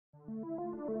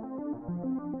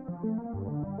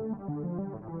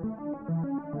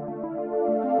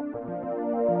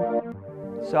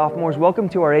Sophomores, welcome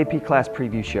to our AP class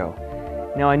preview show.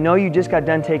 Now I know you just got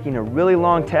done taking a really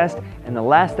long test, and the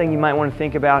last thing you might want to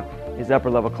think about is upper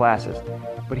level classes.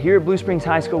 But here at Blue Springs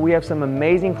High School, we have some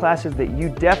amazing classes that you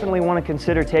definitely want to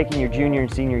consider taking your junior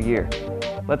and senior year.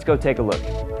 Let's go take a look.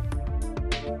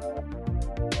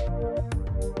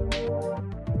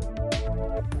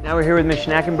 Now we're here with Ms.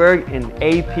 Schnackenberg in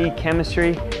AP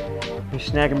Chemistry. Ms.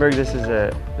 Schnackenberg, this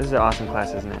is an awesome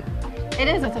class, isn't it? It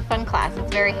is. It's a fun class.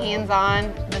 It's very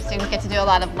hands-on. The students get to do a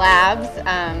lot of labs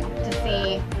to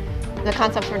see the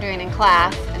concepts we're doing in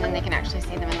class, and then they can actually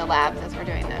see them in the labs as we're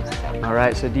doing those. So. All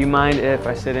right, so do you mind if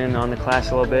I sit in on the class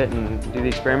a little bit and do the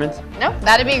experiments? Nope,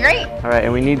 that'd be great. All right,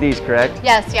 and we need these, correct?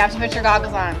 Yes, you have to put your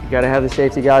goggles on. You gotta have the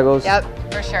safety goggles? Yep,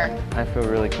 for sure. I feel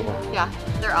really cool. Yeah,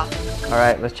 they're awesome. All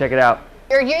right, let's check it out.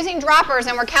 You're using droppers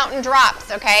and we're counting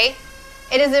drops, okay?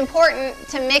 It is important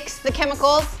to mix the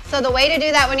chemicals. So the way to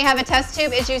do that when you have a test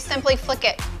tube is you simply flick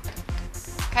it,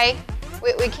 okay?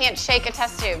 We can't shake a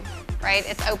test tube, right?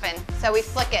 It's open, so we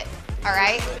flick it, all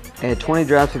right? Add 20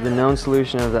 drops of the known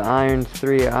solution of the iron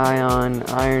 3 ion,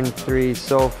 iron 3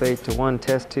 sulfate to one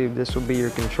test tube. This will be your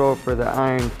control for the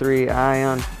iron 3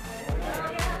 ion.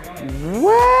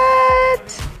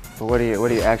 What? What do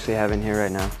you actually have in here right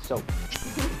now? Soap.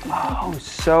 Oh,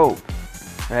 soap.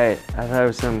 Right, I thought it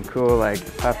was some cool, like,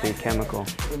 puffy chemical.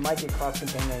 We might get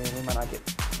cross-contaminated, we might not get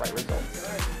right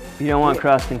results. You don't want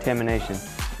cross-contamination.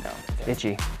 No.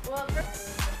 Itchy.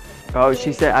 Oh,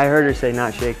 she said, I heard her say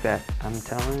not shake that. I'm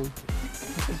telling you.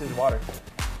 This is water.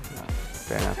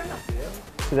 Fair enough.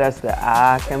 So that's the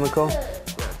chemical? Yes,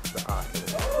 the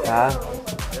chemical.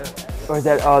 Yeah. Or is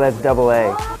that, oh, that's double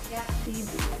A.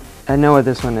 I know what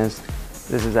this one is.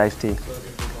 This is iced tea.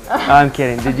 I'm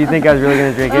kidding. Did you think I was really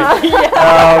going to drink it? Yeah.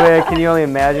 Oh man, can you only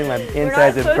imagine? My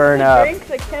insides would burn up. Drink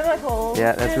the chemicals.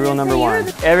 Yeah, that's rule number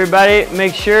one. Everybody,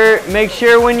 make sure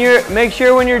when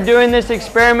you're doing this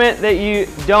experiment that you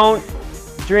don't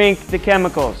drink the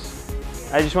chemicals.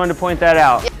 I just wanted to point that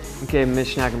out. Okay,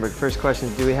 Ms. Schnackenberg, first question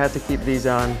is, do we have to keep these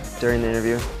on during the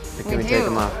interview? Or can we take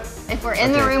them off? If we're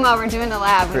in the room while we're doing the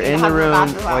lab, if we're in the room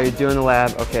while you're doing the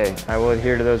lab, okay, I will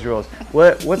adhere to those rules.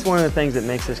 What's one of the things that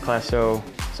makes this class so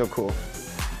cool?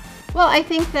 Well, I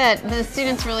think that the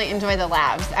students really enjoy the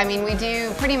labs. I mean, we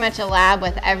do pretty much a lab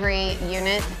with every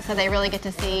unit, so they really get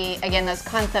to see, again, those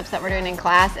concepts that we're doing in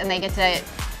class, and they get to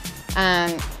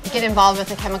get involved with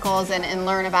the chemicals and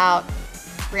learn about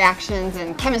reactions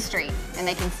and chemistry, and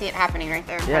they can see it happening right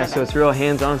there in front of them. So it's real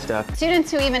hands-on stuff. Students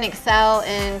who even excel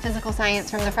in physical science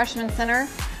from the freshman center,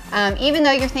 even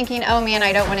though you're thinking, oh man,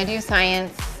 I don't want to do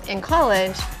science in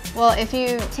college, well, if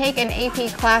you take an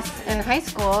AP class in high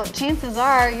school, chances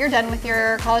are you're done with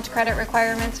your college credit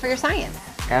requirements for your science.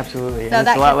 Absolutely, So and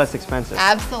it's a lot less expensive.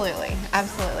 Absolutely,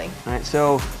 absolutely. All right,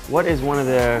 so what is one of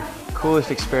the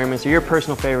coolest experiments, or your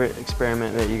personal favorite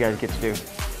experiment that you guys get to do?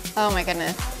 Oh my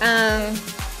goodness.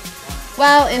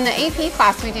 Well, in the AP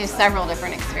class, we do several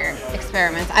different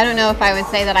experiments. I don't know if I would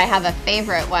say that I have a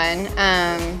favorite one.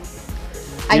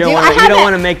 You don't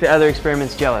want to make the other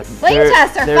experiments jealous. Flame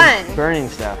tests are fun. Burning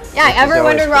stuff. Yeah, ever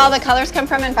wondered where all the colors come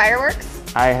from in fireworks?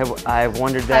 I've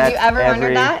wondered that. Have you ever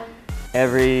wondered that?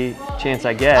 Every chance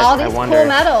I get, all these I wonder. Cool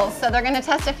metals. So they're going to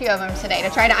test a few of them today to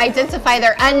try to identify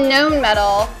their unknown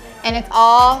metal, and it's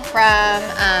all from,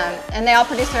 and they all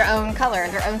produce their own color,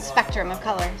 their own spectrum of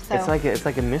color. So it's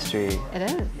like a mystery. It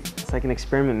is. It's like an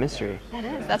experiment mystery. It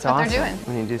is. That's what they're doing.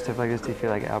 When you do stuff like this, do you feel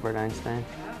like Albert Einstein?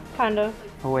 Kind of.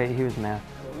 Oh wait, he was math.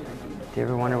 Do you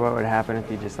ever wonder what would happen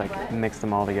if you just like mix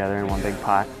them all together in one big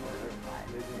pot?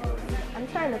 I'm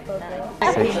trying to focus.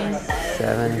 6,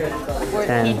 7,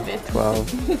 10, 12,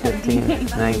 15,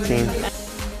 19.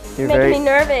 You're making me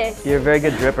nervous. You're a very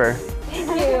good dripper.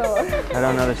 Thank you. I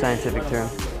don't know the scientific term.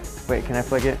 Wait, can I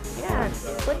flick it? Yeah,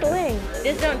 flick away.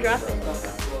 Just don't drop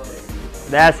it.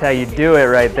 That's how you do it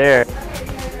right there.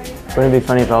 Wouldn't it be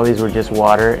funny if all these were just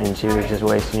water and she was just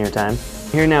wasting your time?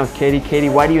 Here now with Katie. Katie,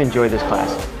 why do you enjoy this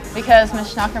class? Because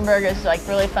Ms. Schnackenberg is like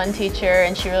really fun teacher,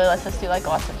 and she really lets us do like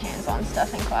lots of hands-on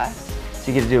stuff in class.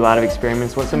 So you get to do a lot of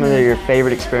experiments. What's some of your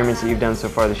favorite experiments that you've done so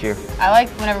far this year? I like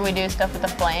whenever we do stuff with the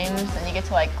flames, and you get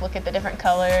to like look at the different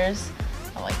colors.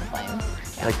 I like the flames.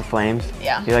 Yeah. You like the flames?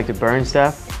 Yeah. Do you like to burn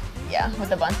stuff? Yeah, with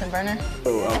the Bunsen burner.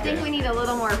 Oh, okay. I think we need a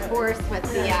little more force with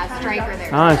the striker there.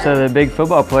 Oh, so the big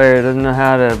football player doesn't know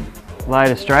how to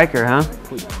light a striker, huh?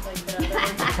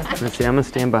 Let's see, I'm gonna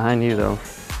stand behind you though.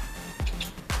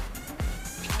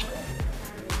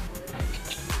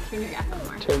 Turn your gas on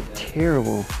more.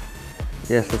 Terrible.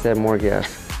 Yes, let's add more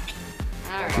gas.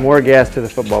 All right. More gas to the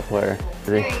football player.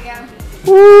 There you go.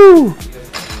 Woo!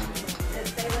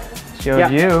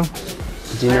 Showed you.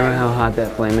 Do you know how hot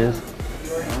that flame is?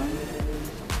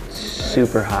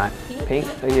 super hot. Pink?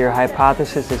 Your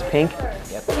hypothesis is pink?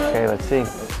 Yep. Okay, let's see.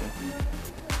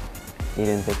 You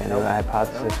didn't think I knew what a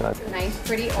hypothesis was. Nice,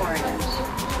 pretty orange.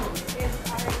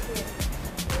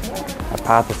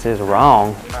 Hypothesis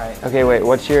wrong. Alright. Okay, wait.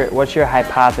 What's your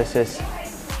hypothesis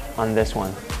on this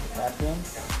one? Potassium.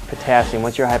 Potassium.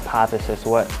 What's your hypothesis?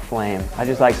 What flame? I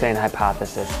just like saying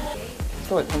hypothesis. Let's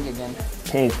go with pink again.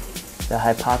 Pink. The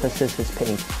hypothesis is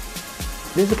pink.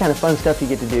 This is the kind of fun stuff you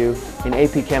get to do in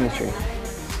AP Chemistry.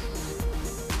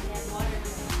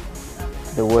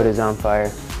 The wood is on fire.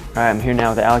 All right, I'm here now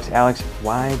with Alex. Alex,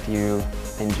 why do you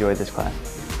enjoy this class?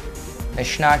 Ms.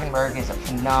 Schnackenberg is a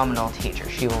phenomenal teacher.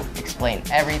 She will explain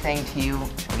everything to you.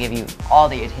 She'll give you all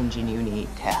the attention you need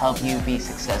to help you be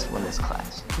successful in this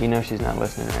class. You know she's not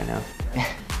listening right now.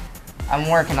 I'm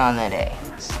working on that A.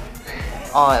 It's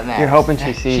all that matters. You're hoping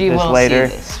she sees She this will later.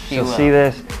 see this. She She'll will. see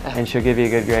this, and she'll give you a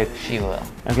good grade. She will.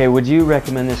 Okay, would you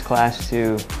recommend this class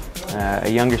to a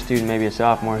younger student, maybe a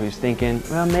sophomore, who's thinking,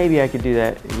 well, maybe I could do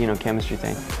that, chemistry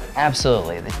thing?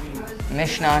 Absolutely. Ms.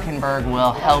 Schnackenberg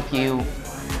will help you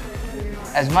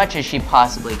as much as she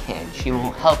possibly can. She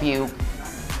will help you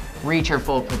reach your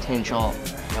full potential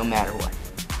no matter what.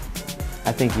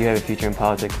 I think you have a future in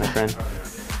politics, my friend.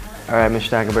 All right, Ms.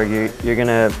 Stackenberg, you're going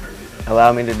to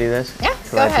allow me to do this? Yeah,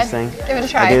 to go write ahead. This thing? Give it a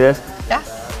try. I do this? Yeah.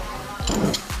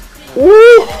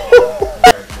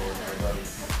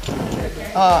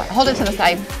 Oh, hold it to the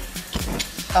side.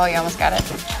 Oh, you almost got it.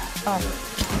 Oh.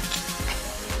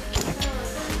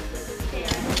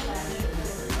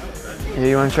 Here,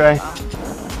 you want to try?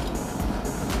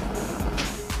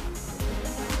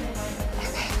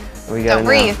 We got Don't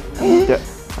breathe.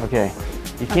 Okay.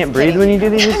 You can't breathe when you do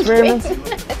these experiments? It's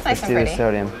nice Let's and do pretty. the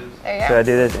sodium. There you So go. I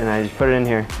do this, and I just put it in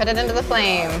here. Put it into the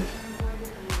flame.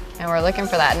 And we're looking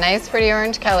for that nice, pretty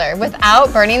orange color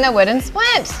without burning the wood and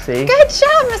splint. See? Good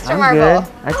job, Mr. I'm Marble.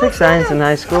 good. I took science in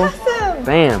high school. Awesome.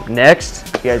 Bam. Next.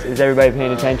 You guys, is everybody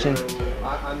paying attention?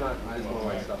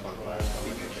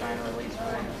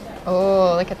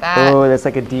 Oh, look at that. Oh, that's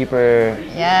like a deeper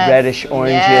Yes. reddish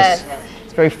orange. Yes.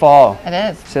 It's very fall. It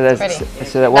is. So that's Pretty.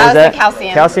 so that what That was was that? the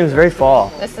calcium. Calcium's very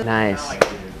fall. This is- Nice.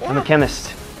 I'm a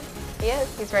chemist. He is.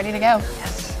 He's ready to go.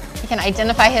 Yes. He can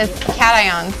identify his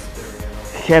cation.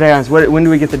 Cations. When do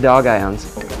we get the dog ions?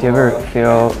 Do you ever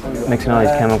feel mixing all these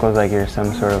chemicals like you're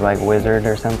some sort of like wizard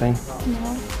or something?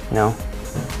 No. No?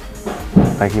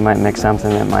 Like you might mix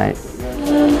something that might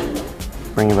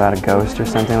bring about a ghost or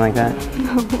something like that?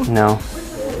 No.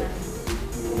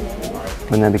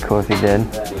 Wouldn't that be cool if you did?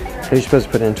 So you're supposed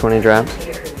to put in 20 drops?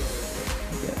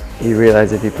 You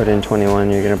realize if you put in 21,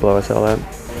 you're gonna blow us all up?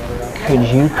 Could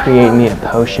you create me a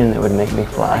potion that would make me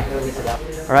fly?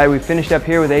 All right, we finished up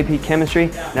here with AP Chemistry.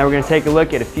 Now we're gonna take a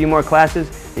look at a few more classes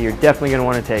that you're definitely gonna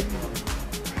wanna take.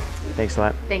 Thanks a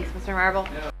lot. Thanks, Mr. Marble.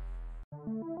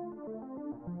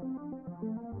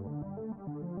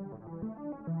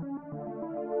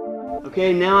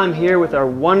 Okay, now I'm here with our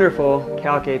wonderful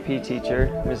Calc AP teacher,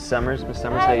 Mrs. Summers. Mrs.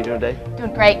 Summers, how you doing today?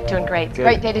 Doing great, doing great. It's a Good.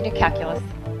 great day to do calculus.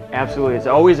 Absolutely, it's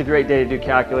always a great day to do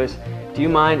calculus. Do you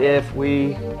mind if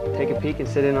we take a peek and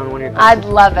sit in on one of your classes? I'd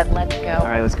love it. Let's go. All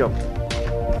right, let's go.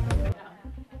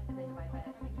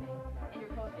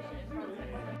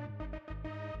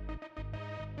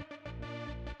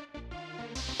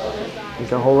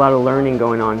 There's a whole lot of learning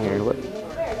going on here. Look.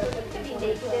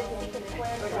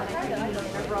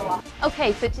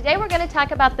 Okay, so today we're going to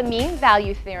talk about the mean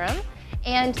value theorem.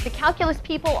 And the calculus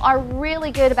people are really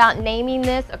good about naming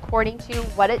this according to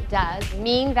what it does.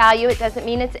 Mean value, it doesn't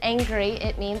mean it's angry,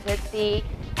 it means it's the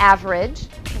average.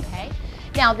 Okay.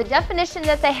 Now, the definition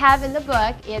that they have in the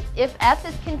book is if f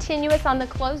is continuous on the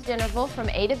closed interval from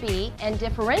a to b and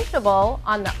differentiable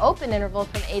on the open interval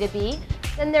from a to b,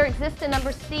 then there exists a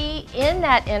number c in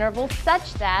that interval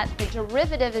such that the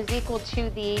derivative is equal to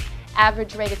the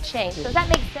average rate of change. Does that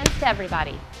make sense to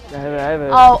everybody? I have a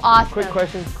Oh, awesome. quick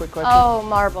question. Oh,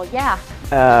 Marble, yeah.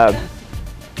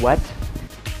 What?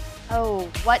 Oh,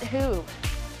 what who?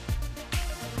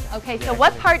 Okay, so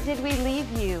what part did we leave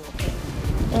you?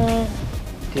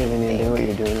 Do you have any idea what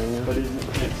you're doing right now? But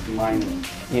it's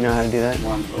minus You know how to do that?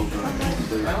 1 over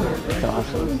That's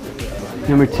awesome.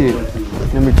 Number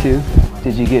two,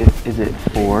 did you get, is it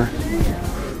 4?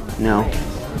 No.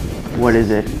 What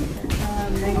is it?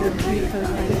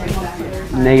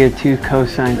 -2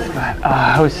 cosine 5. Oh,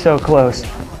 I was so close.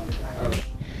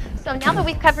 So now that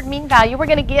we've covered mean value, we're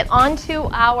going to get on to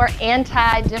our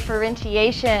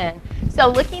anti-differentiation. So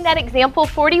looking at example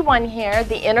 41 here,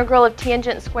 the integral of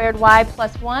tangent squared y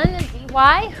plus 1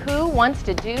 dy, who wants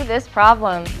to do this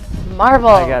problem? Marble.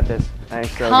 I got this. I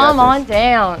still Come got on this.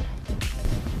 down.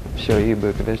 Show you,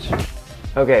 Bukovic.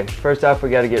 Okay, first off, we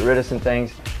got to get rid of some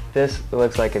things. This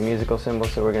looks like a musical symbol,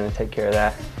 so we're going to take care of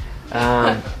that.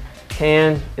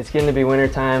 Tan, it's getting to be winter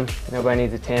time. Nobody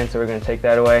needs a tan, so we're going to take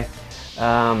that away.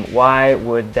 Why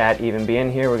would that even be in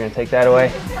here? We're going to take that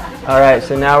away. All right,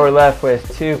 so now we're left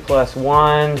with 2 plus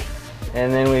 1,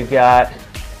 and then we've got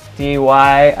dy.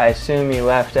 I assume you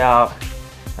left out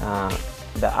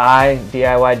the I,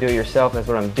 DIY, do it yourself. That's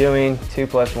what I'm doing. 2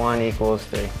 plus 1 equals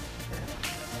 3.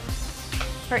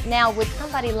 Now, would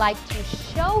somebody like to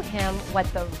show him what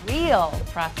the real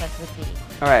process would be?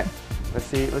 All right, let's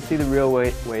see the real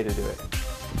way to do it.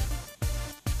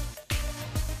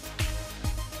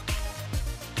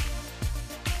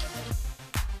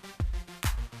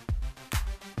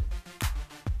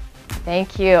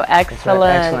 Thank you.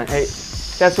 Excellent. Excellent. Hey,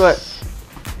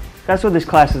 that's what this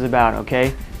class is about,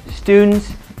 okay?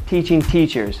 Students teaching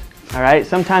teachers, all right?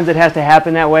 Sometimes it has to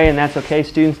happen that way, and that's okay.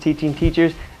 Students teaching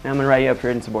teachers, and I'm going to write you up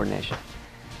here in subordination.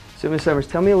 So, Ms. Summers,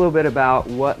 tell me a little bit about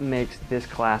what makes this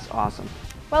class awesome.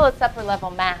 Well, it's upper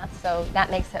level math, so that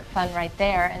makes it fun right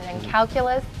there. And then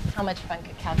calculus, how much fun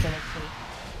could calculus be?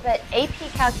 But AP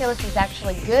Calculus is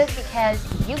actually good because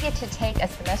you get to take a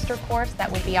semester course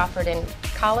that would be offered in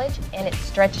college, and it's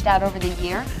stretched out over the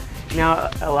year.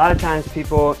 Now, a lot of times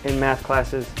people in math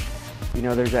classes, you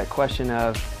know, there's that question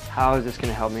of, how is this going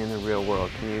to help me in the real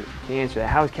world? Can you answer that?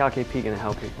 How is Calc AP going to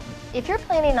help people? If you're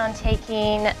planning on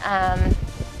taking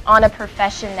on a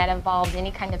profession that involves any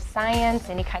kind of science,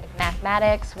 any kind of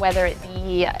mathematics, whether it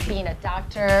be being a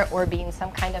doctor or being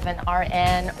some kind of an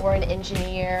RN or an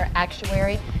engineer,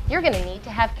 actuary, you're going to need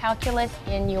to have calculus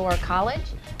in your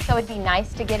college. So it'd be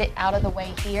nice to get it out of the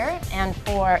way here. And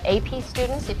for AP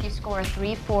students, if you score a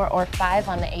 3, 4, or 5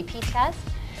 on the AP test,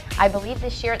 I believe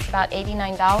this year it's about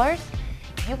 $89.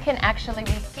 You can actually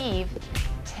receive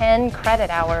 10 credit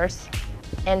hours,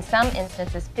 in some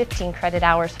instances 15 credit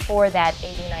hours for that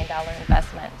 $89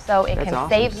 investment. So it can awesome.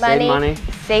 save money,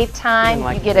 save time,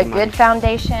 you get a good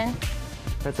foundation.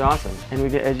 That's awesome.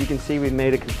 And as you can see, we've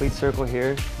made a complete circle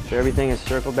here, so everything is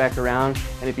circled back around.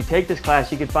 And if you take this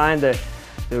class, you can find the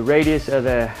radius of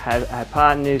the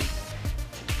hypotenuse,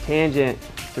 tangent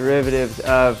derivatives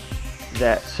of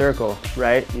that circle,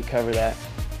 right? You cover that.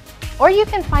 Or you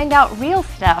can find out real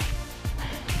stuff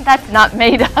that's not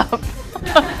made up.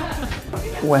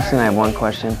 Weston, I have one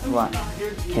question. What?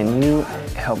 Can you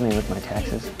help me with my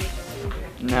taxes?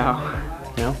 No.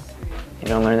 No? You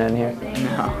don't learn that in here?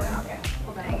 No.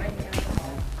 Okay.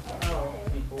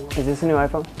 Is this a new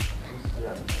iPhone? Do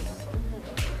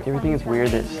you ever think it's weird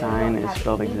that sign is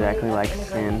spelled exactly like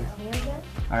sin?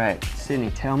 All right, Sydney,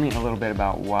 tell me a little bit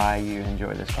about why you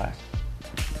enjoy this class.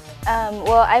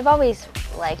 Well, I've always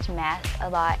liked math a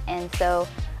lot, and so,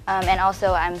 and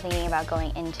also I'm thinking about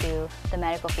going into the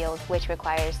medical field, which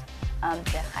requires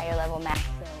the higher level math.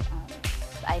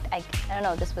 So I don't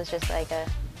know, this was just like the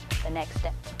next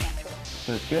step, naturally.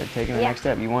 So it's good, taking the next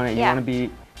step. You want to be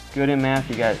good in math,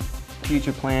 you got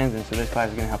future plans, and so this class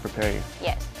is going to help prepare you.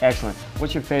 Yes. Excellent.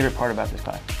 What's your favorite part about this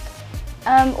class?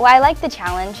 Well, I like the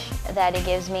challenge that it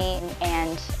gives me,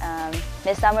 and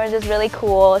Miss Summers is really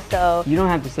cool, so... You don't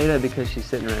have to say that because she's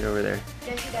sitting right over there.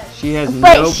 Yes, she does.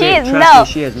 She has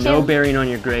She has no bearing on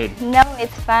your grade. No,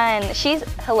 it's fun. She's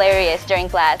hilarious during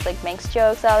class, like makes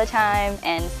jokes all the time,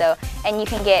 and so, and you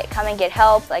can come and get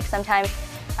help. Like sometimes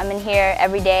I'm in here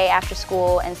every day after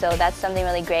school, and so that's something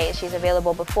really great. She's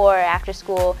available before or after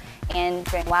school and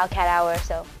during Wildcat hour,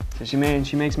 so... So she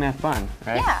makes math fun,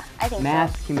 right? Yeah, I think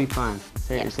math can be fun.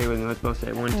 Say it with me. Let's both say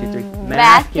it. 1, 2, 3.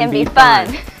 Math can be fun.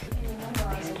 These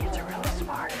kids are really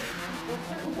smart.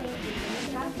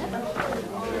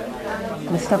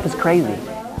 This stuff is crazy.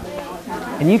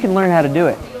 And you can learn how to do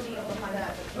it.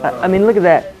 I mean, look at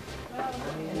that.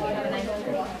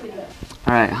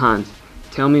 All right, Hans,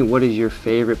 tell me what is your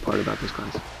favorite part about this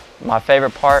class? My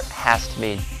favorite part has to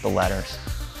be the letters.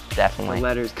 Definitely. The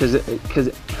letters, because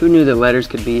who knew that letters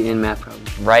could be in math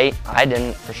problems? Right? I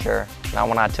didn't, for sure. Not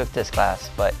when I took this class,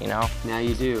 but you know. Now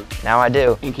you do. Now I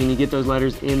do. And can you get those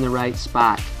letters in the right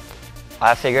spot?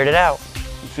 I figured it out.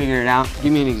 You figured it out?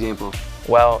 Give me an example.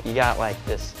 Well, you got like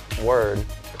this word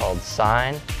called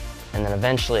sign, and then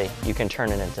eventually you can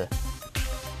turn it into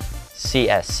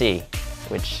CSC,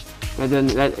 which...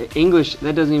 English,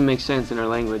 that doesn't even make sense in our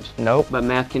language. Nope. But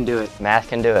math can do it. Math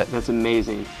can do it. That's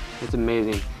amazing. That's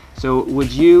amazing. So would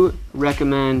you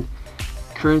recommend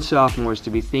current sophomores to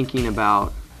be thinking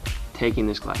about taking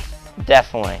this class?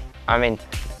 Definitely. I mean,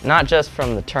 not just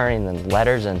from the turning the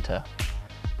letters into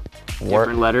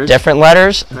different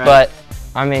letters, right. But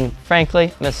I mean,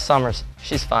 frankly, Miss Summers,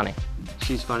 she's funny.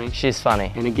 She's funny? She's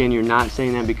funny. And again, you're not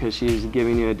saying that because she's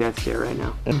giving you a death stare right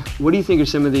now. What do you think are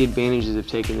some of the advantages of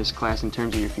taking this class in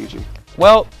terms of your future?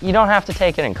 Well, you don't have to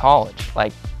take it in college.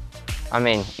 Like, I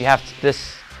mean,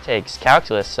 this takes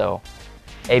calculus, so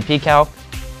AP Calc.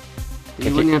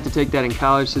 You wouldn't have to take that in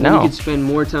college, so then you could spend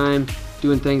more time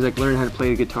doing things like learning how to play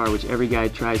the guitar, which every guy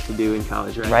tries to do in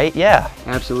college, right? Right, yeah.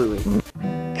 Absolutely.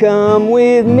 Come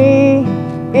with me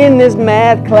in this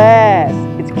math class.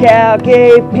 It's Calc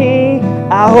AP.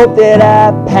 I hope that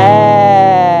I pass.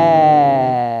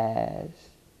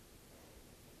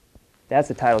 That's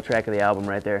the title track of the album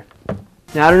right there.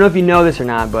 Now, I don't know if you know this or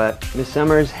not, but Miss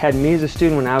Summers had me as a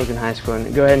student when I was in high school.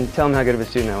 And go ahead and tell them how good of a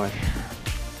student I was.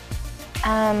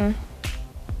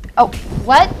 Oh,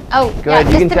 what? Oh, go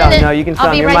ahead, you can tell. No, you can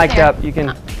tell. You're mic'd up. You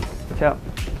can tell.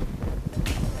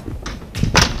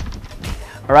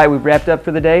 All right, we've wrapped up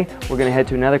for the day. We're going to head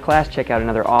to another class, check out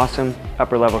another awesome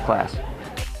upper level class.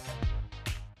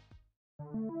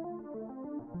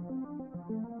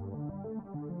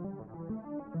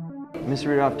 Mr.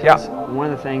 Rudolph, tell us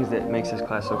one of the things that makes this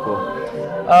class so cool.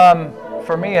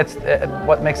 For me,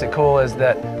 what makes it cool is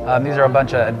that these are a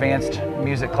bunch of advanced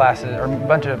music classes, or a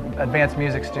bunch of advanced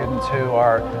music students who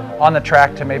are on the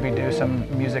track to maybe do some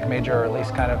music major, or at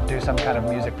least kind of do some kind of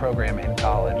music program in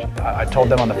college. I told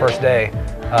them on the first day,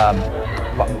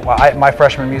 my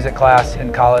freshman music class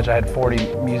in college, I had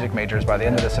 40 music majors. By the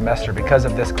end of the semester, because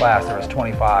of this class, there was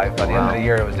 25. By the end of the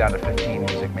year, it was down to 15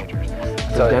 music majors.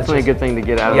 So definitely a good thing to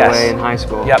get out of the way in high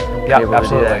school. Yep,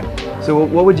 absolutely. So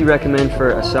what would you recommend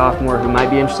for a sophomore who might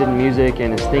be interested in music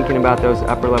and is thinking about those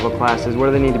upper level classes? What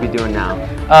do they need to be doing now?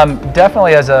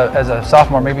 Definitely as a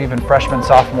sophomore, maybe even freshman,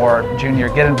 sophomore, junior,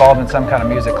 get involved in some kind of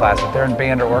music class. If they're in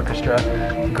band or orchestra,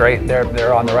 great,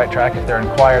 they're on the right track. If they're in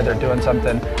choir, they're doing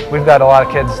something. We've got a lot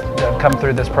of kids that have come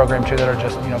through this program too that are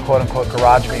just, quote unquote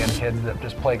garage band kids that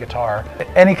just play guitar.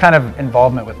 Any kind of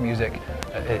involvement with music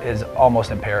is almost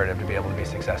imperative to be able to be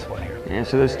successful in here. Yeah,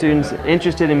 so those students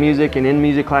interested in music and in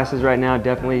music classes right now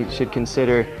definitely should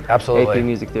consider AP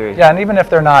Music Theory. Yeah, and even if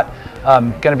they're not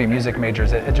going to be music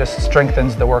majors, it just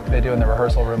strengthens the work they do in the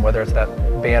rehearsal room, whether it's that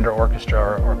band or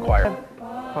orchestra or choir.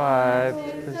 5,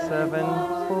 7,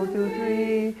 4, 2,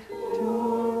 3,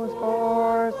 2,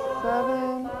 4,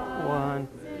 7, 1,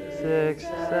 6,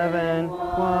 7,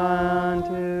 1,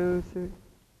 2, 3,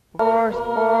 4,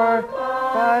 4,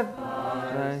 5,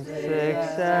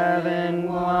 6, 7,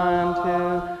 1,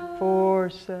 2, 4,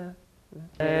 7,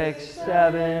 6,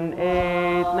 7,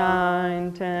 8,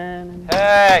 9, 10.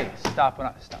 Hey, stop.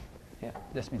 Stop. Yeah,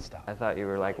 this means stop. I thought you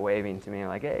were like waving to me,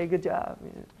 like, hey, good job.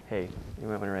 Hey, you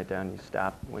might want to write down you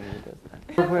stop when you does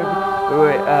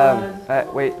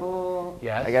that. Wait.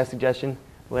 Yes. I got a suggestion.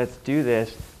 Let's do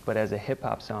this, but as a hip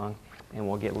hop song, and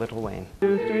we'll get Lil Wayne.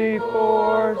 2, 3,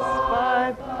 4,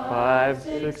 5, 5,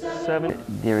 6, 7.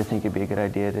 Do you ever think it'd be a good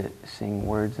idea to sing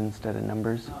words instead of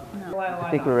numbers? No.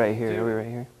 I think we're right here. Are we right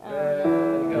here?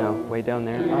 No, way down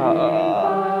there.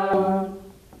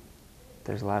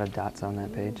 There's a lot of dots on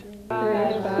that page.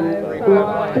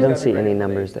 I don't see any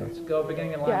numbers there.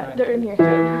 Yeah, they're in your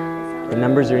head. The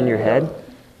numbers are in your head?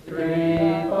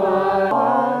 3,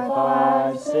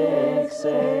 5, 6,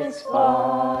 6,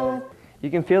 5. You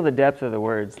can feel the depth of the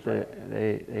words.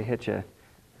 They hit you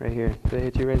right here. Do they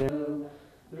hit you right there? 2,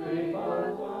 3,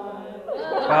 4,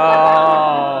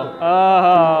 5.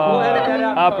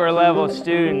 Upper level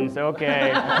students,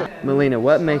 okay. Melina,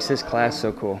 what makes this class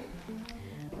so cool?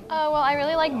 Well, I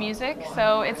really like music,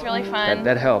 so it's really fun.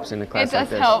 That helps in a class like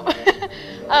this. It does help.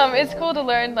 It's cool to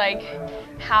learn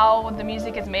how the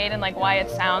music is made and why it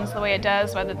sounds the way it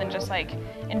does, rather than just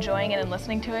enjoying it and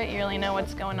listening to it. You really know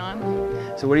what's going on.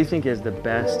 So what do you think is the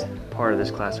best part of this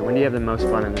class, or when do you have the most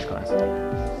fun in this class?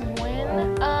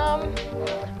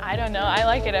 I don't know. I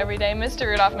like it every day. Mr.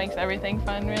 Rudolph makes everything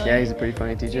fun, really. Yeah, he's a pretty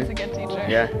funny teacher. He's a good teacher.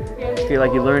 Yeah. You feel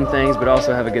like you learn things, but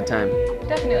also have a good time.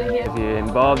 Definitely, yeah. If you're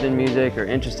involved in music or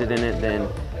interested in it, then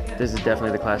this is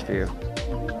definitely the class for you.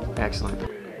 Excellent.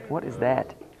 What is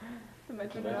that?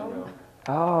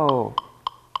 Oh.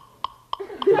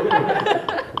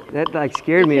 That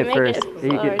scared me at first.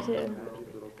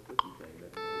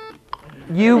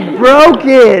 You broke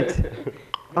it!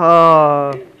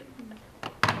 Oh.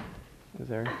 Is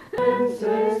there? 6,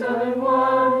 7,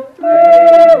 1, 3,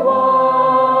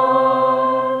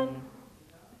 1.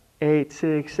 8,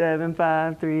 6, 7,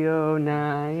 5, 3, 0,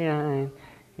 9.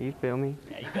 You feel me?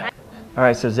 All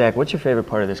right, so Zach, what's your favorite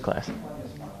part of this class?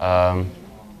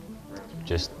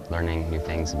 Just learning new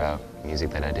things about music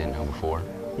that I didn't know before.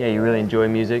 Yeah, you really enjoy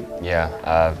music? Yeah,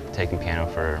 I've taken piano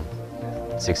for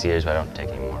 6 years, but I don't take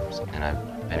anymore. And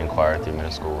I've been in choir through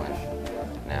middle school, and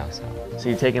now, so. So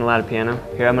you're taking a lot of piano?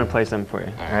 Here, I'm going to play something for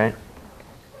you, all right?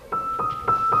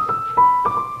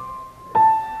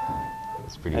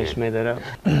 It's pretty I good. just made that up.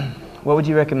 What would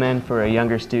you recommend for a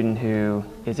younger student who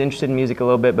is interested in music a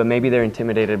little bit, but maybe they're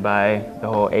intimidated by the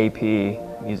whole AP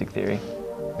music theory?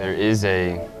 There is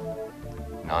a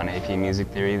non-AP music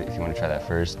theory if you want to try that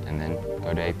first and then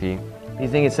go to AP. Do you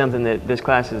think it's something that this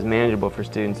class is manageable for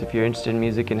students? If you're interested in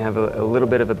music and have a little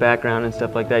bit of a background and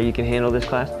stuff like that, you can handle this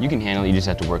class? You can handle it, you just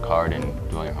have to work hard and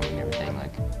do all your homework and everything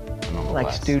like a normal Like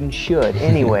class. students should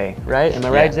anyway, right? Am I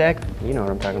right, Zach? You know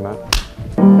what I'm talking about.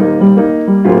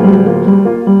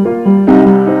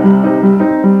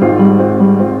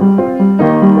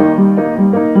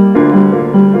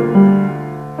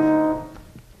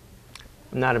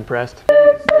 I'm not impressed.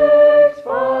 6, 6,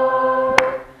 5.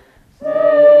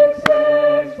 6,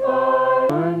 6,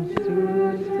 5. 1, 2,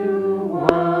 2,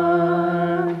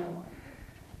 1.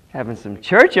 Having some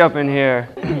church up in here.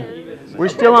 We're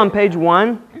still on page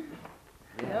 1.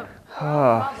 Yep.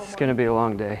 Oh, it's gonna be a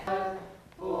long day.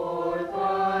 4,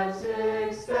 5,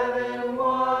 6, 7,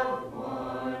 1,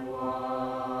 1, 1.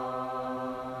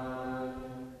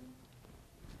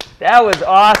 That was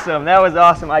awesome. That was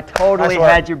awesome. I totally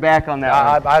had your back on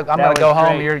that one. I'm going to go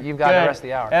home. You've got the rest of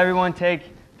the hour. Everyone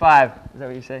take 5. Is that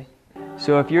what you say?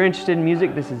 So if you're interested in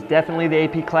music, this is definitely the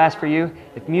AP class for you.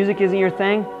 If music isn't your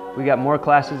thing, we got more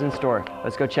classes in store.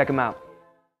 Let's go check them out.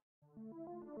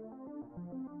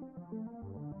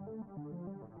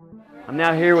 I'm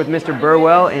now here with Mr.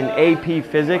 Burwell in AP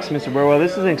Physics. Mr. Burwell,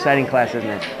 this is an exciting class, isn't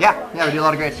it? Yeah, we do a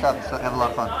lot of great stuff, so have a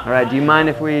lot of fun. All right, do you mind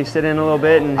if we sit in a little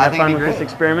bit and have fun with this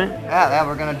experiment? Yeah,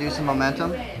 we're going to do some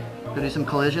momentum, do some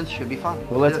collisions, should be fun.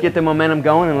 Well, let's get the momentum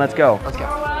going and let's go. Let's go.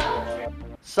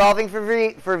 Solving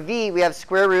for V, we have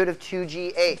square root of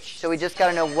 2gh. So we just got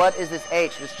to know what is this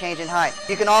h, this change in height.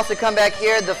 You can also come back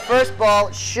here. The first ball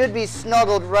should be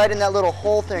snuggled right in that little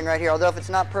hole thing right here, although if it's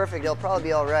not perfect, it'll probably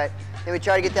be all right. Then we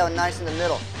try to get that one nice in the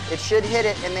middle. It should hit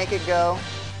it and make it go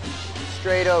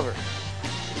straight over.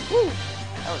 Woo,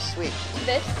 that was sweet.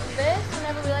 This,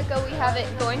 whenever we let go, we have it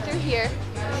going through here.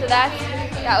 So that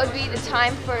would be the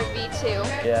time for V2.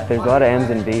 Yeah. There's a lot of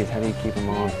M's and V's. How do you keep them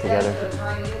all together?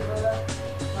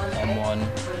 M1,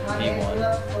 V1,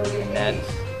 and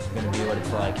that's going to be what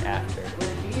it's like after.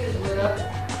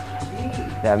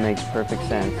 That makes perfect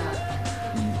sense.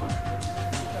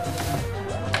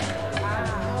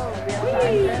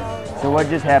 So what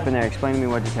just happened there? Explain to me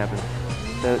what just happened.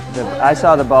 I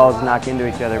saw the balls knock into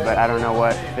each other, but I don't know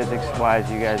what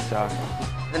physics-wise you guys saw.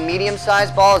 The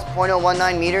medium-sized ball is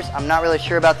 0.019 meters. I'm not really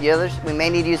sure about the others. We may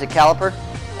need to use a caliper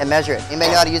and measure it. Anybody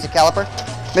know how to use a caliper?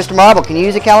 Mr. Marble, can you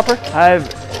use a caliper? I've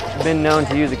been known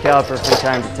to use a caliper from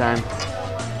time to time.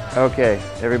 Okay,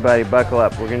 everybody buckle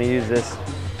up. We're going to use this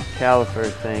caliper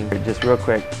thing. Just real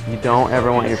quick, you don't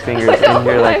ever want your fingers in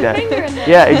here like that.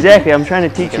 Yeah, exactly. I'm trying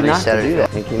to teach you not to do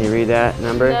that. And can you read that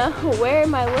number? No, where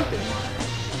am I looking?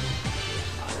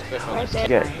 Right there.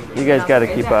 Good. You guys got to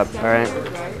keep up, all right?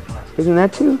 Isn't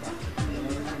that 2?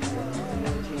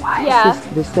 Why Yeah.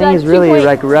 this thing is really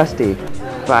like rusty.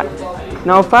 5.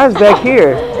 No, 5's back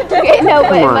here. Okay, no, but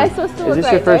Come am on. I supposed to Is look this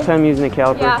right your first there? time using a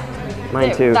caliper? Yeah. Mine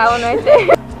There, too. that one right there.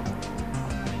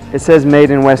 It says made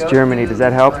in West Germany. Does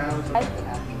that help?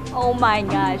 Oh my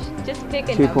gosh, just pick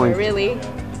a 2 number, points. really.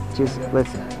 Just let's.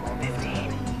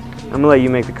 15. I'm gonna let you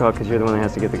make the call because you're the one that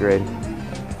has to get the grade.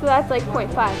 So that's like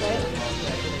 0.5,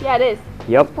 right? Yeah, it is.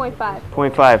 Yep. It's 0.5.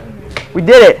 0.5. We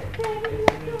did it.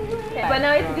 Okay. But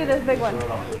now we have to do this big one.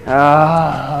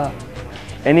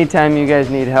 Anytime you guys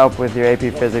need help with your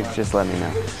AP Physics, just let me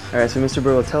know. All right, so Mr.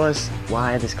 Burwell, tell us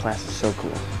why this class is so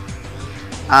cool.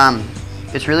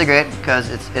 It's really great because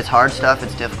it's hard stuff,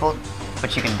 it's difficult,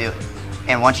 but you can do it.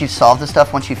 And once you've solved the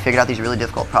stuff, once you've figured out these really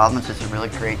difficult problems, it's a really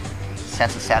great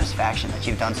sense of satisfaction that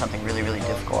you've done something really, really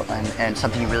difficult and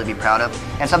something you really be proud of,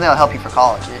 and something that'll help you for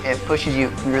college. It pushes you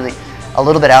really a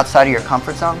little bit outside of your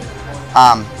comfort zone.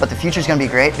 But the future's going to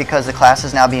be great because the class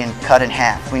is now being cut in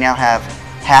half. We now have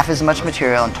half as much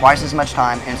material and twice as much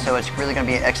time, and so it's really going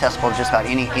to be accessible to just about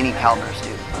any caliber of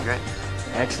student. Great.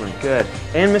 Excellent, good.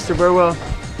 And Mr. Burwell,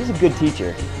 he's a good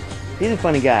teacher. He's a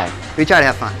funny guy. We try to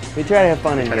have fun. We try to have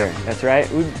fun in here. That's right.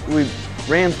 We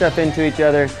ram stuff into each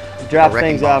other, drop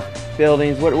things off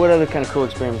buildings. What other kind of cool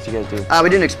experiments do you guys do? We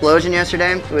did an explosion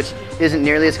yesterday, which isn't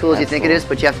nearly as cool as you think it is,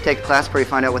 but you have to take the class before you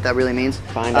find out what that really means.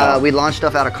 Find out. We launch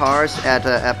stuff out of cars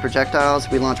at projectiles.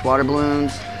 We launch water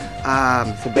balloons.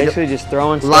 So basically just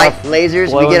throwing stuff. Light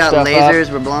lasers. We get out lasers.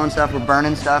 Up. We're blowing stuff. We're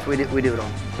burning stuff. We do it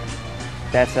all.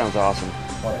 That sounds awesome.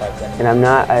 And I'm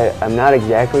not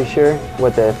exactly sure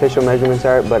what the official measurements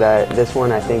are, but this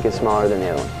one I think is smaller than the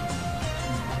other one.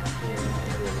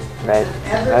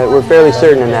 right? We're fairly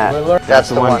certain in that. That's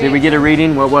the one. Did we get a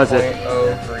reading? What was it?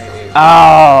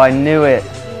 Oh, I knew it.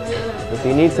 If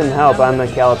you need some help, I'm the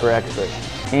caliper expert.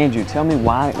 Andrew, tell me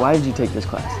why did you take this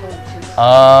class?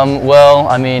 Well,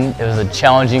 I mean, it was a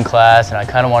challenging class, and I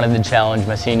kind of wanted to challenge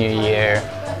my senior year.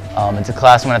 It's a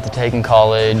class I'm going to have to take in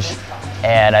college,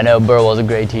 and I know Burwell's a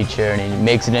great teacher, and he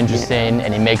makes it interesting,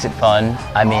 and he makes it fun.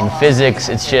 I mean, physics,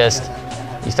 it's just,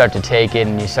 you start to take it,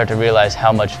 and you start to realize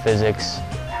how much physics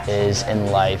is in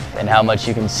life, and how much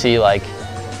you can see, like,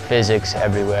 physics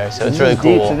everywhere, so it's really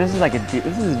cool. So this is like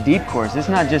this is a deep course. It's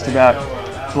not just about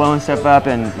blowing stuff up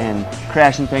and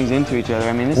crashing things into each other.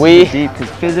 I mean, this is deep because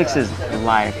physics is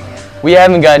life. We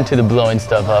haven't gotten to the blowing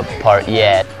stuff up part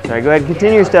yet. Sorry, go ahead and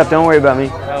continue your stuff. Don't worry about me.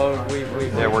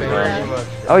 Yeah, we're done.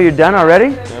 Oh, you're done already?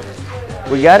 Yep.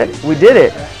 We got it? We did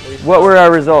it. What were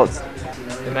our results?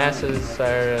 The masses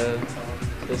are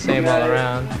the same all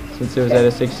around. Since it was at a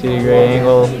 60-degree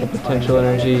angle, the potential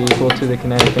energy equal to the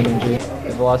kinetic energy.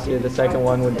 The velocity of the second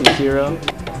one would be 0,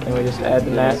 and we just add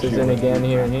the masses in again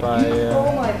here and here by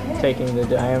taking the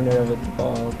diameter of the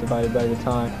ball divided by the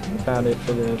time. We found it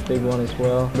for the big one as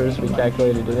well. First we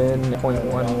calculated it in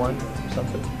 0.11 or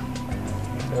something.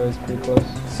 So it was pretty close.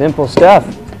 Simple stuff.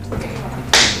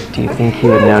 Do you think he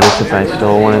would notice if I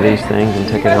stole one of these things and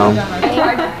took it home?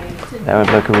 That would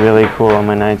look really cool on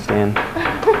my nightstand.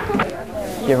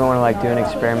 You ever want to like do an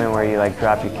experiment where you like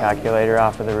drop your calculator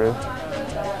off of the roof?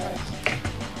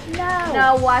 No.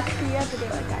 No, watch. You have to do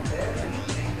it like that.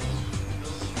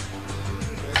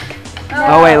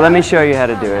 Oh wait, let me show you how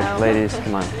to do it, ladies.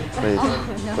 Come on, please,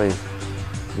 please.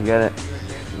 You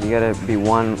gotta be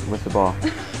one with the ball.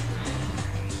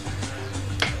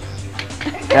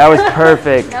 That was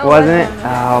perfect, wasn't it?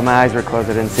 Oh, my eyes were closed.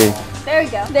 I didn't see. There you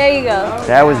go. There you go.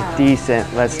 That was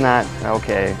decent. Let's not.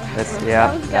 Okay. That's yeah.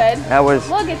 That was good. That was.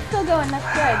 Look, it's still going. That's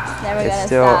good. It's never gonna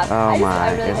still. stop. Oh my.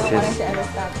 I really It's don't want it just. to ever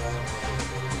stop.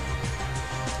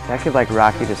 That could like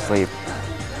rock you to sleep.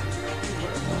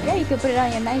 Yeah, you could put it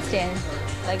on your nightstand,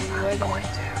 like you were gonna.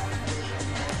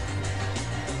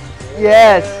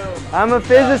 Yes, I'm a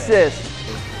physicist.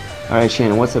 All right,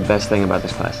 Shannon. What's the best thing about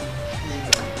this class?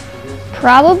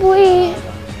 Probably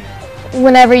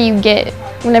whenever you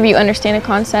understand a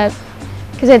concept,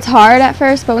 because it's hard at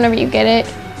first, but whenever you get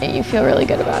it, you feel really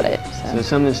good about it. So it's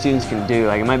something students can do.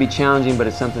 Like it might be challenging, but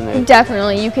it's something that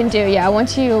Definitely you can do. Yeah,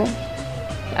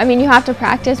 I mean, you have to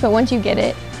practice, but once you get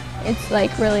it, it's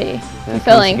like really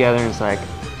fulfilling. Together and it's like.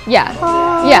 Yeah.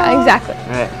 Yeah, exactly. All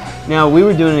right. Now we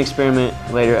were doing an experiment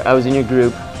later. I was in your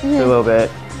group for a little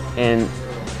bit, and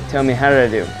tell me, how did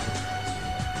I do?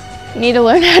 You need to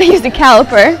learn how to use the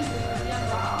caliper.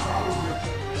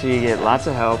 So you get lots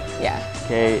of help. Yeah.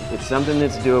 Okay, it's something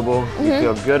that's doable. You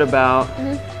feel good about.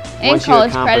 And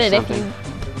college credit if you.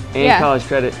 And college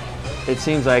credit. It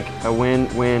seems like a win,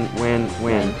 win, win,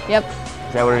 win. Yep.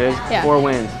 Is that what it is? Yeah. 4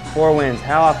 wins. 4 wins.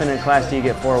 How often in class do you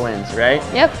get 4 wins, right?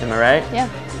 Yep. Am I right? Yeah.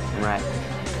 I'm right.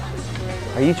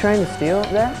 Are you trying to steal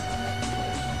that?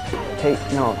 Take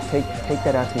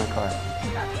that out to my car.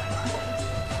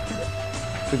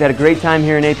 We've had a great time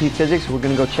here in AP Physics. We're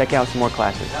going to go check out some more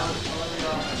classes.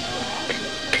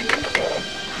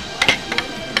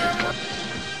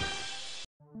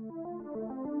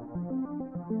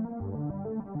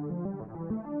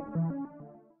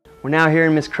 We're now here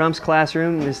in Ms. Crump's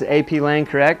classroom. This is AP Lang,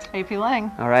 correct? AP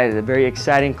Lang. All right, it's a very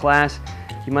exciting class.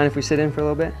 Do you mind if we sit in for a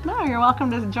little bit? No, you're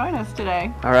welcome to join us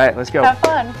today. All right, let's go. Have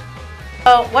fun.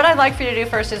 So what I'd like for you to do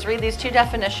first is read these 2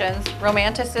 definitions,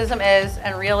 romanticism is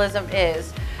and realism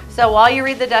is. So while you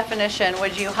read the definition,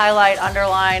 would you highlight,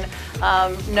 underline,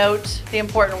 note the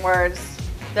important words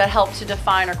that help to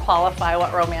define or qualify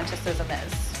what romanticism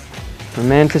is?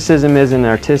 Romanticism is an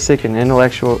artistic and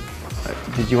intellectual.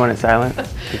 Did you want it silent?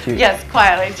 Yes,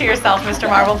 quietly. To yourself, Mr.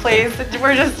 Marble, please.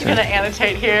 We're just going to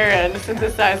annotate here and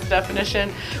synthesize the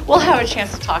definition. We'll have a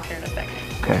chance to talk here in a second.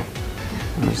 Okay.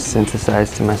 I'm going to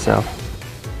synthesize to myself.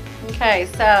 Okay,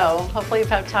 so hopefully you've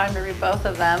had time to read both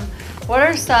of them. What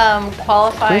are some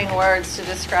qualifying words to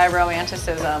describe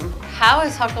romanticism? How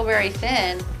is Huckleberry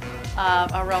Finn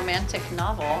a romantic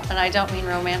novel? And I don't mean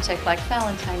romantic like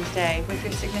Valentine's Day with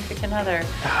your significant other.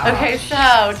 Okay,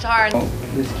 so, darn.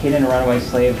 This kid and a runaway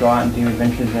slave go out and do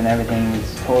adventures and everything.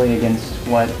 It's totally against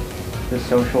what the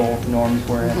social norms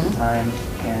were at the time,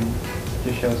 and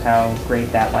just shows how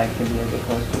great that life can be as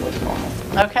opposed to what's normal.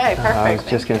 Okay, perfect. I was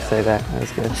just going to say that. That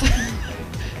was good.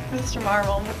 Mr.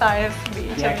 Marble, Matthias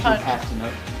beat He actually passed a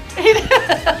note.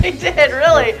 He did,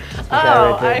 really?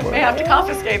 Oh, I may have to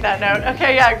confiscate that note.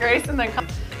 Okay, yeah, Grace and then...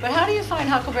 But how do you find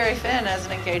Huckleberry Finn as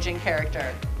an engaging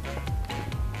character?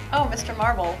 Oh, Mr.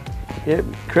 Marble.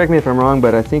 correct me if I'm wrong,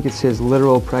 but I think it's his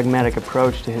literal, pragmatic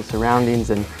approach to his surroundings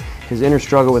and his inner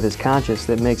struggle with his conscience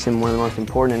that makes him one of the most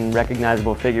important and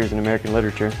recognizable figures in American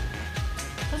literature.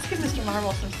 Let's give Mr.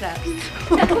 Marble some steps.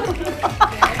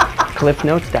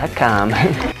 CliffNotes.com.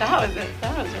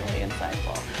 That was really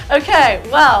insightful. Okay,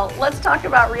 well, let's talk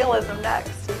about realism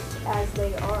next. As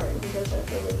they are, he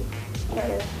doesn't really try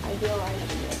to idealize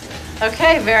them.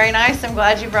 Okay, very nice. I'm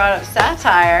glad you brought up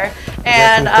satire.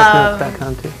 And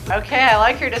okay, I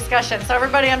like your discussion. So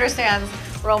everybody understands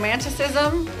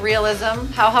romanticism, realism,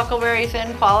 how Huckleberry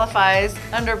Finn qualifies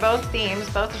under both themes,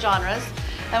 both genres.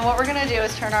 And what we're going to do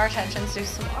is turn our attention to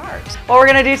some art. What we're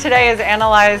going to do today is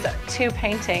analyze two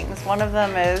paintings. One of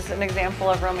them is an example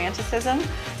of romanticism,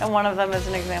 and one of them is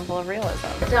an example of realism.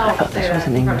 This was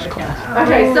an English class.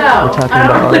 Okay, so we're talking I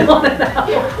don't really about want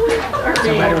to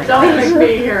know. Don't make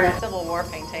me hear it. Civil War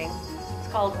painting. It's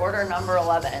called Order Number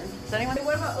 11. Does anyone?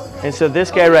 And so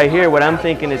this guy right here, what I'm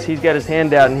thinking is he's got his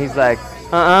hand out and he's like,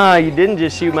 you didn't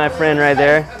just shoot my friend right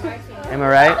there. Am I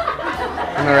right?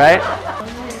 Am I right?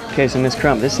 Okay, so Ms.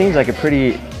 Crump, this seems like a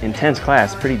pretty intense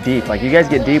class, pretty deep. Like, you guys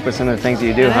get deep with some of the things that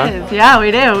you do, huh? It is. Yeah,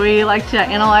 we do. We like to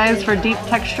analyze for deep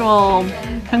textual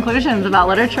conclusions about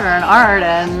literature and art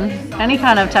and any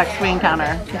kind of text we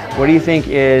encounter. What do you think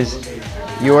is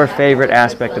your favorite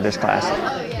aspect of this class?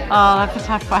 Oh, that's a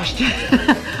tough question.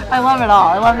 I love it all.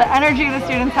 I love the energy the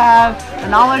students have, the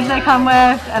knowledge they come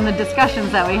with, and the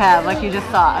discussions that we have, like you just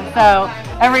saw. So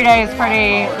every day is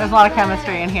there's a lot of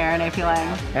chemistry in here in AP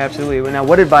Lang. Absolutely. Now,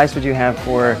 what advice would you have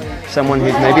for someone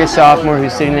who's maybe a sophomore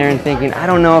who's sitting there and thinking, I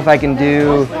don't know if I can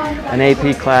do an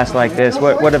AP class like this?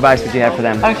 What advice would you have for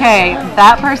them? Okay,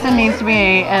 that person needs to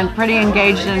be a pretty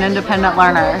engaged and independent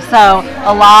learner. So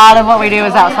a lot of what we do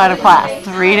is outside of class.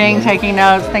 Reading, taking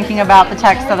notes, thinking about the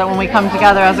text so that when we come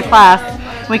together as a class,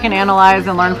 we can analyze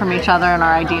and learn from each other and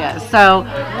our ideas. So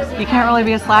you can't really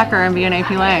be a slacker and be an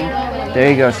AP Lang. There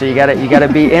you go. So you gotta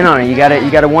be in on it. You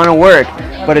gotta want to work,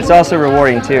 but it's also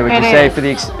rewarding too. Would you say for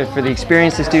the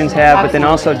experience the students have, but then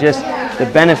also just the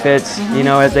benefits, you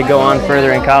know, as they go on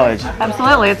further in college.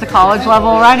 Absolutely. It's a college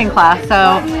level writing class,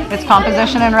 so it's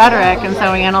composition and rhetoric, and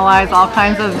so we analyze all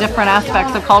kinds of different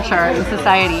aspects of culture and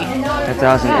society. That's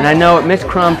awesome. And I know Miss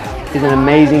Crump is an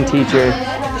amazing teacher.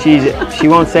 She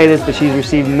won't say this, but she's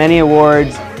received many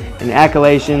awards and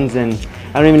accolades, and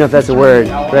I don't even know if that's a word,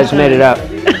 but I just made it up.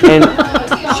 And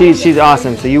she's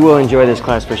awesome, so you will enjoy this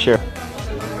class for sure.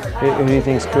 Who do you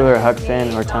think is cooler, Huck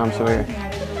Finn or Tom Sawyer?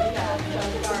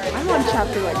 I'm on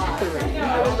chapter like 3.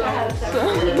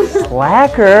 So.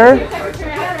 Slacker?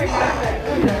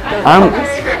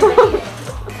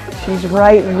 She's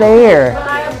right there.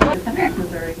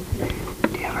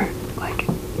 Do you ever like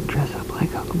dress up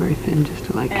like Huckleberry Finn just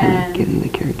to like kind of get into the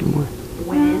character more?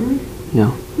 When?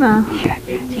 No. No.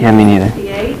 Yeah, me neither.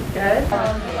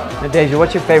 Now, Deja,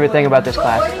 what's your favorite thing about this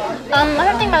class? My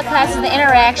favorite thing about the class is the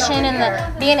interaction and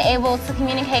the being able to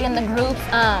communicate in the groups.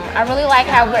 I really like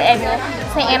how we're able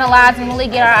to analyze and really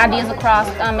get our ideas across.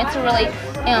 It's a really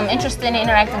interesting and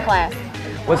interactive class.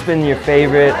 What's been your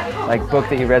favorite book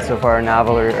that you read so far, a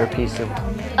novel or piece of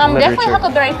literature? Definitely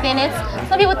Huckleberry Finn.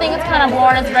 Some people think it's kind of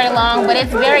boring, it's very long, but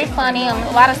it's very funny, a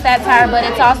lot of satire, but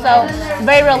it's also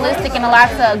very realistic and a lot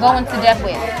to go into depth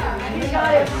with.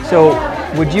 So,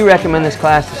 would you recommend this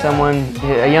class to someone,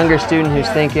 a younger student who's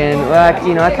thinking, well,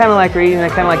 I kind of like reading, I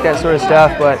kind of like that sort of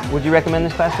stuff, but would you recommend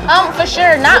this class to them? For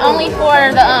sure. Not only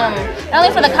for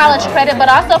the college credit, but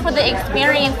also for the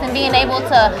experience and being able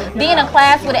to be in a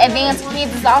class with advanced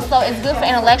kids is good for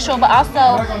intellectual, but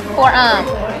also for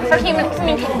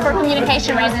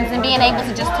communication reasons and being able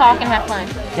to just talk and have fun.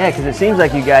 Yeah, because it seems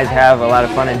like you guys have a lot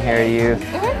of fun in here. You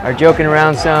are joking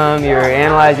around some, you're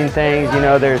analyzing things,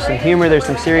 there's some humor, there's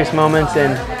some serious moments,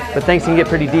 but things can get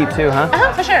pretty deep too, huh?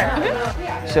 For sure.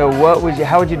 So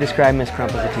how would you describe Miss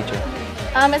Crump as a teacher?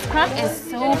 Miss Crump is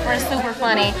super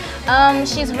funny.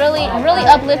 She's really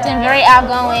uplifting, very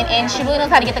outgoing, and she really knows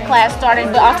how to get the class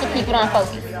started, but also keep it on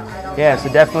focus. Yeah,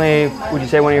 so definitely, would you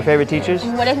say one of your favorite teachers?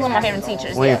 Well, definitely one of my favorite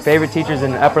teachers, One of your favorite teachers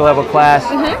in an upper level class.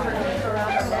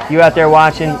 You out there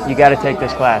watching, you got to take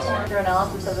this class. Your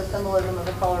analysis of the symbolism of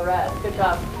the color red. Good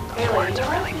job. Those words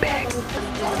are really big.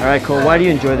 All right, Cole, why do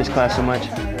you enjoy this class so much?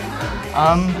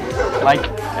 Like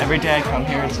every day I come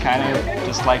here, it's kind of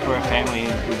just like we're a family.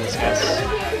 We discuss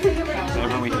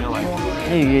whatever we feel like.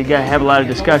 Hey, you got to have a lot of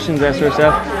discussions, that sort of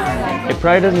stuff. It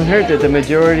probably doesn't hurt that the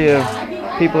majority of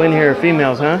people in here are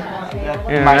females, huh?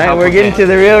 All right, we're getting to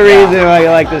the real reason why you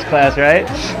like this class, right?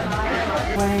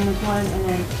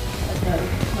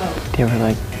 Do you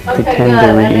ever pretend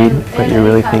to read, but you're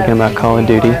really thinking about Call of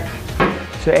Duty?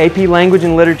 So AP Language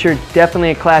and Literature,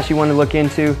 definitely a class you want to look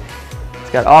into. It's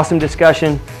It's got awesome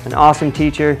discussion, an awesome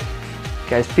teacher. You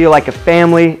guys feel like a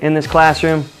family in this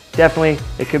classroom. Definitely,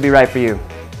 it could be right for you.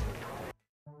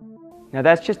 Now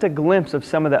that's just a glimpse of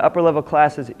some of the upper level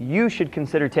classes you should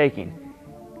consider taking.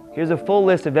 Here's a full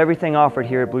list of everything offered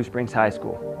here at Blue Springs High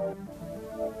School.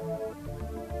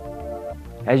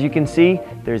 As you can see,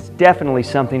 there's definitely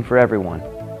something for everyone.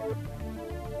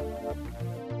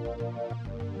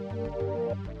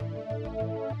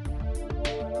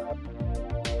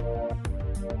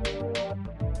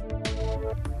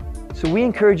 So we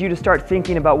encourage you to start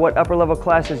thinking about what upper level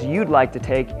classes you'd like to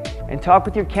take and talk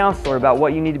with your counselor about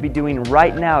what you need to be doing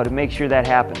right now to make sure that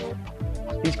happens.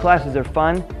 These classes are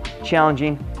fun,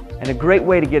 challenging, and a great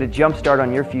way to get a jump start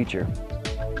on your future.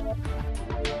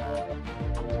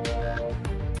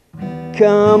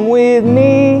 Come with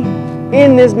me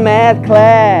in this math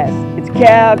class. It's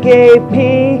Calc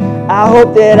AP. I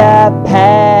hope that I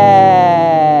pass.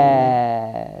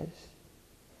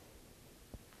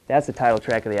 That's the title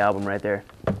track of the album right there.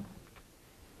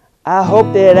 I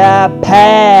hope that I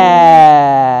pass.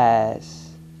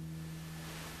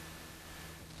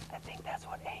 I think that's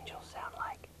what angels sound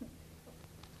like.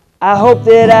 I hope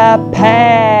that I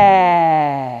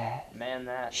pass. Man,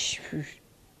 that. Shh.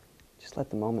 Just let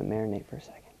the moment marinate for a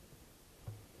second.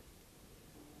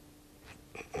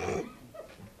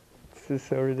 This is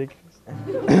so ridiculous. I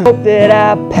hope that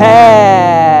I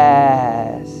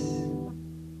pass.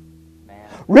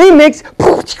 Remix.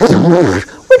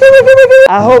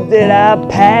 I hope that I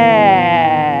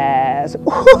pass.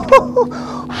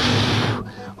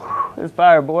 There's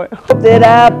fire, boy. I hope that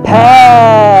I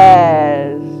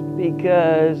pass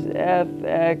because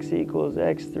fx equals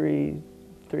x3,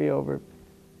 3 over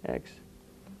x.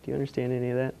 Do you understand any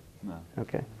of that? No.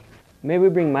 Okay. Maybe we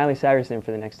bring Miley Cyrus in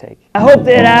for the next take. I hope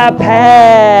that I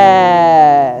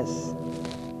pass.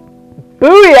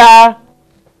 Booyah!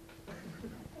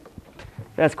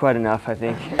 That's quite enough, I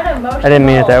think. I didn't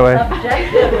mean it that way.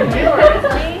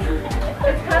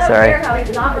 Sorry.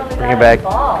 Bring it back.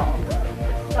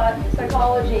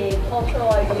 Psychology,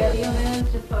 cultural idea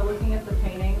units, just by looking at the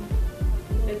painting.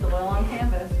 It's oil on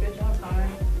canvas. Good job, Connor.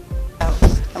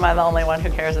 Am I the only one who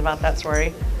cares about that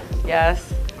story?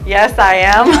 Yes. Yes, I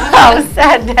am. Oh,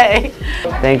 sad day.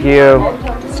 Thank you.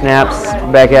 Snaps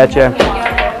back at you.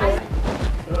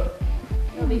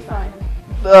 You'll be fine.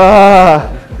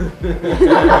 We're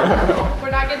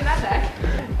not getting that back.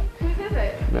 Whose is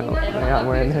it? No, I'm not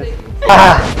wearing this.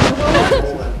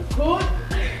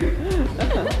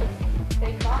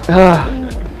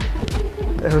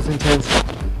 That was intense.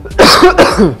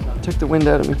 Took the wind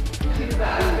out of me.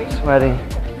 Sweating.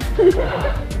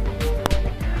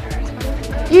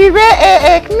 You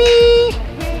wreck me.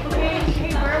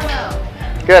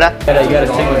 Good, huh? You gotta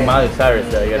sing with Miley Cyrus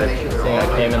though. You gotta sing I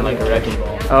Came In Like a Wrecking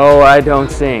Ball. Oh, I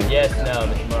don't sing. Yes, no,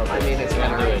 Mr. Marvel. I mean, it's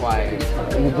gonna do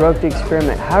it. You broke the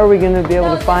experiment. How are we going to be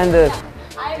able to find the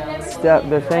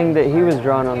thing that he was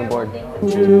drawing on the board?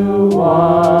 2,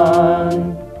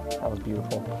 1. That was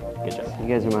beautiful. Good job. You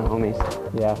guys are my homies.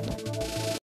 Yeah.